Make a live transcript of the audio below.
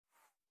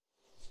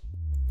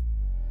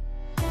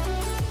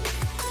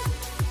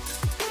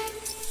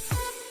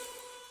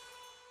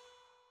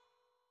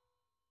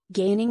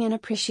Gaining an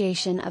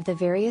appreciation of the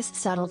various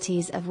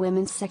subtleties of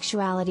women's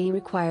sexuality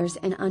requires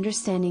an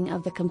understanding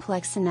of the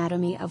complex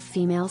anatomy of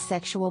female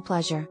sexual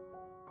pleasure.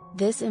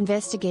 This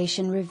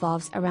investigation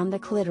revolves around the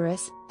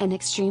clitoris, an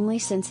extremely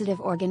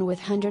sensitive organ with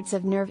hundreds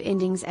of nerve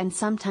endings and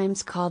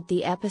sometimes called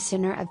the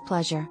epicenter of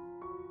pleasure.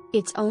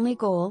 Its only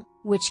goal,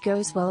 which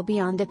goes well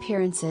beyond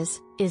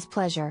appearances, is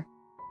pleasure.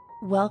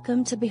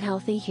 Welcome to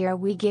Behealthy. Here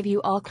we give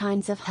you all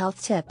kinds of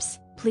health tips.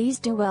 Please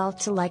do well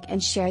to like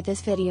and share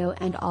this video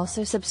and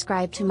also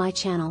subscribe to my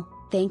channel,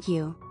 thank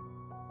you.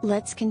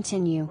 Let's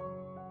continue.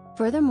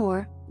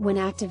 Furthermore, when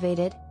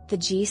activated, the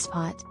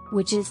G-spot,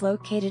 which is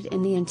located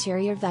in the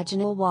anterior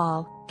vaginal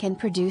wall, can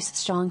produce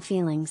strong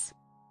feelings,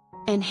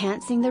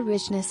 enhancing the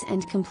richness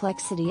and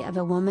complexity of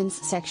a woman's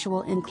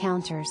sexual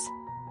encounters.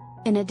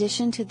 In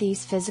addition to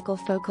these physical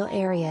focal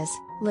areas,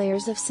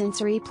 layers of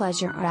sensory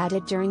pleasure are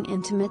added during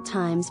intimate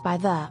times by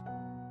the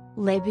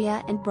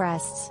labia and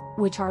breasts,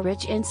 which are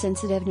rich in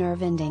sensitive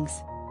nerve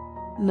endings.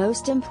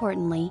 Most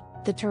importantly,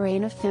 the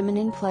terrain of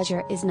feminine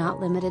pleasure is not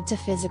limited to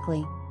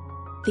physically.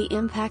 The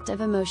impact of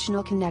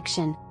emotional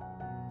connection,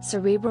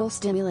 cerebral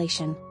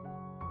stimulation,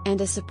 and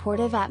a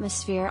supportive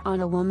atmosphere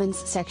on a woman's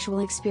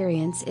sexual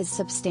experience is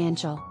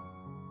substantial.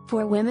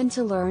 For women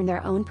to learn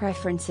their own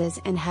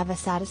preferences and have a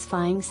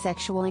satisfying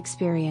sexual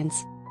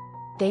experience,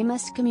 they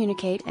must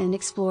communicate and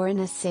explore in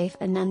a safe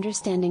and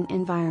understanding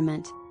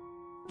environment.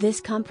 This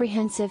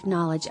comprehensive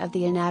knowledge of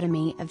the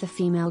anatomy of the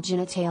female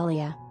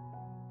genitalia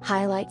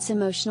highlights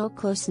emotional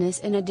closeness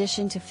in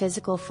addition to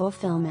physical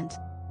fulfillment,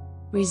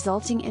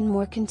 resulting in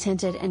more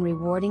contented and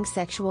rewarding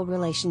sexual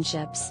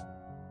relationships.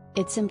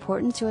 It's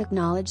important to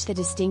acknowledge the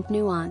distinct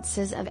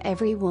nuances of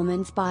every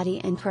woman's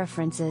body and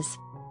preferences,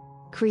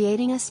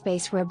 creating a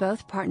space where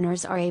both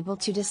partners are able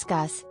to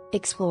discuss,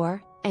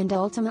 explore, and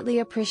ultimately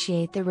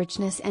appreciate the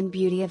richness and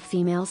beauty of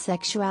female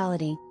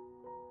sexuality.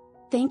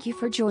 Thank you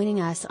for joining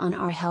us on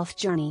our health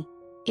journey.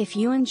 If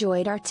you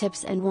enjoyed our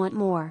tips and want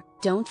more,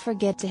 don't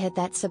forget to hit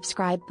that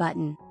subscribe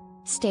button.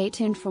 Stay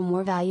tuned for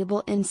more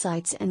valuable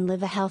insights and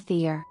live a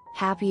healthier,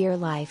 happier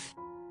life.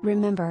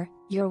 Remember,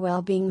 your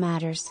well-being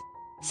matters.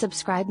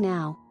 Subscribe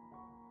now.